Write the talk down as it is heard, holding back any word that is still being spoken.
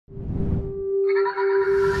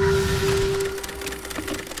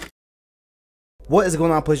What is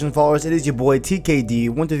going on, PlayStation followers? It is your boy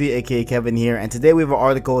TKD13 aka Kevin here, and today we have an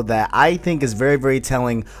article that I think is very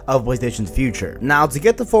telling of PlayStation's future. Now, to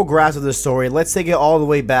get the full grasp of the story, let's take it all the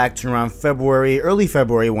way back to around early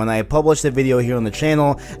February, when I published a video here on the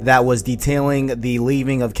channel that was detailing the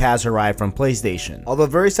leaving of Kaz Hirai from PlayStation. Although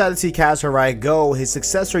very sad to see Kaz Hirai go, his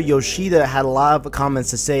successor Yoshida had a lot of comments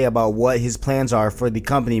to say about what his plans are for the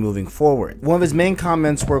company moving forward. One of his main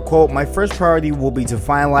comments were, quote, "My first priority will be to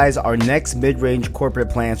finalize our next mid-range corporate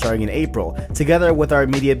plan starting in April, together with our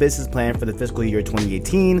immediate business plan for the fiscal year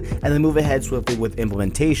 2018, and then move ahead swiftly with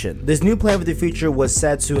implementation." This new plan for the future was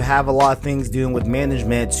set to have a lot of things doing with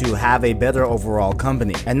management to have a better overall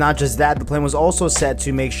company. And not just that, the plan was also set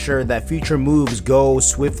to make sure that future moves go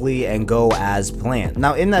swiftly and go as planned.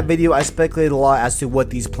 Now, in that video, I speculated a lot as to what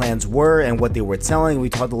these plans were and what they were telling. We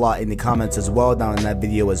talked a lot in the comments as well down in that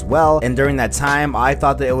video as well. And during that time, I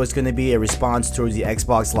thought that it was going to be a response towards the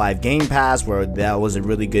Xbox Live Game Pass, where that was a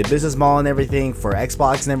really good business model and everything for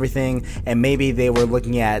Xbox and everything, and maybe they were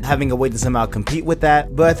looking at having a way to somehow compete with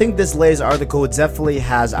that. But I think this latest article definitely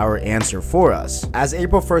has our answer for us. As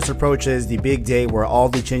April 1st approaches, the big day where all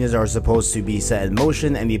the changes are supposed to be set in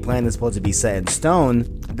motion and the plan is supposed to be set in stone,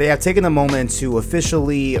 they have taken a moment to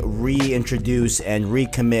officially reintroduce and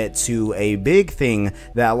recommit to a big thing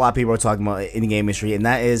that a lot of people are talking about in the game industry, and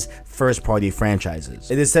that is first-party franchises.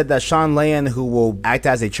 It is said that Sean Layden, who will act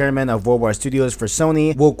as a chairman of World War Studios for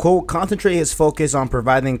Sony, will, quote, "concentrate his focus on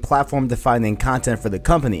providing platform-defining content for the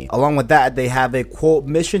company." Along with that, they have a, quote,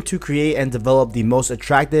 "mission to create and develop the most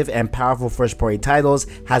attractive and powerful first-party titles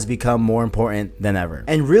has become more important than ever."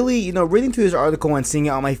 And really, you know, reading through this article and seeing it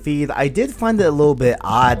on my feed, I did find it a little bit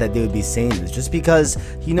odd that they would be saying this, just because,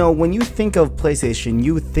 you know, when you think of PlayStation,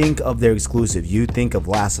 you think of their exclusives. You think of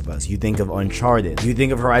Last of Us, you think of Uncharted, you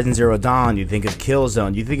think of Horizon Zero Dawn, you think of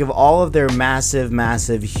Killzone, you think of all of their massive,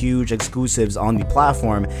 huge exclusives on the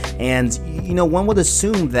platform. And, you know, one would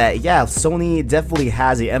assume that, yeah, Sony definitely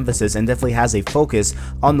has a emphasis and definitely has a focus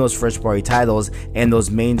on those first-party titles and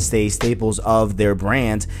those mainstay staples of their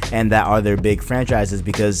brand, and that are their big franchises,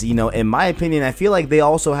 because, you know, in my opinion, I feel like they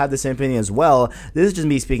also have the same opinion as well. This is just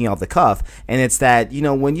me speaking off the cuff, and it's that, you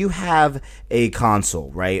know, when you have a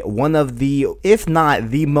console, right, one of the, if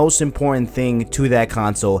not the most important thing to that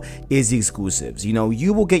console is the exclusives. You know,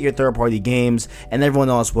 you will get your third-party games, and everyone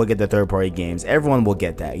else will get the third-party games. Everyone will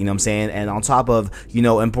get that, you know what I'm saying? And on top of, you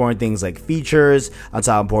know, important things like features, on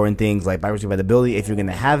top of important things like backwards compatibility, if you're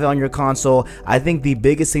gonna have it on your console, I think the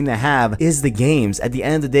biggest thing to have is the games. At the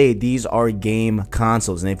end of the day, these are game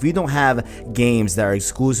consoles, and if you don't have games that are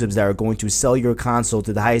exclusives that are going to sell your console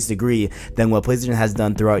to the highest degree than what PlayStation has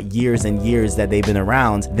done throughout years and years that they've been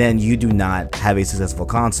around, then you do not have a successful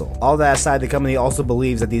console. All that aside, the company also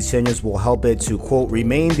believes that these changes will help it to, quote,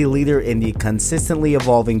 "remain the leader in the consistently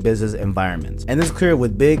evolving business environment." And this is clear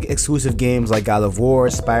with big exclusive games like God of War,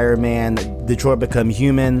 Spider-Man, Detroit Become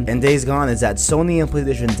Human, and Days Gone, is that Sony and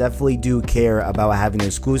PlayStation definitely do care about having an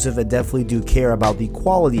exclusive, and definitely do care about the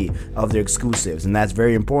quality of their exclusives, and that's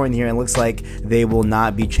very important here. And it looks like they will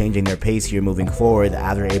not be changing their pace here moving forward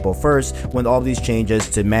after April 1st, when all these changes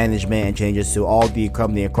to management and changes to all the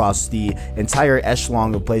company across the entire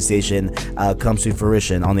echelon of PlayStation comes to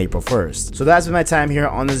fruition on April 1st. So that's been my time here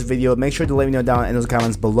on this video. Make sure to let me know down in those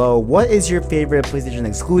comments below, what is your favorite PlayStation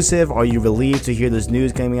exclusive? Are you relieved to hear this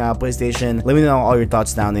news coming out of PlayStation? Let me know all your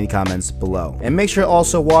thoughts down in the comments below. And make sure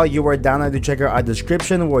also, while you are down there, to check out our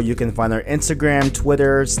description, where you can find our Instagram,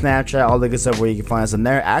 Twitter, Snapchat, all the good stuff, where you can find us in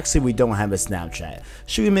there. Actually, we don't have a Snapchat.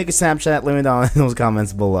 Should we make a Snapchat? Let me know in those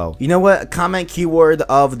comments below. You know what? Comment keyword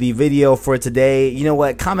of the video for today. You know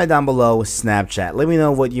what? Comment down below Snapchat. Let me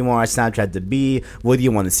know what you want our Snapchat to be. What do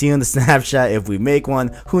you want to see on the Snapchat? If we make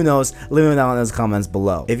one, who knows? Let me know down in those comments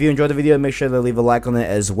below. If you enjoyed the video, make sure to leave a like on it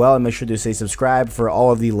as well, and make sure to stay subscribed for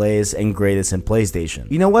all of the latest and greatest in PlayStation.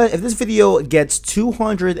 You know what? If this video gets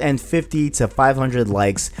 250 to 500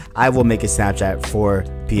 likes, I will make a Snapchat for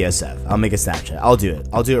PSF. I'll make a Snapchat. I'll do it.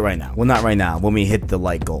 I'll do it right now. Well, not right now, when we hit the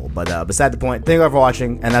like goal, but beside the point, thank you all for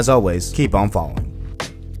watching, and as always, keep on following.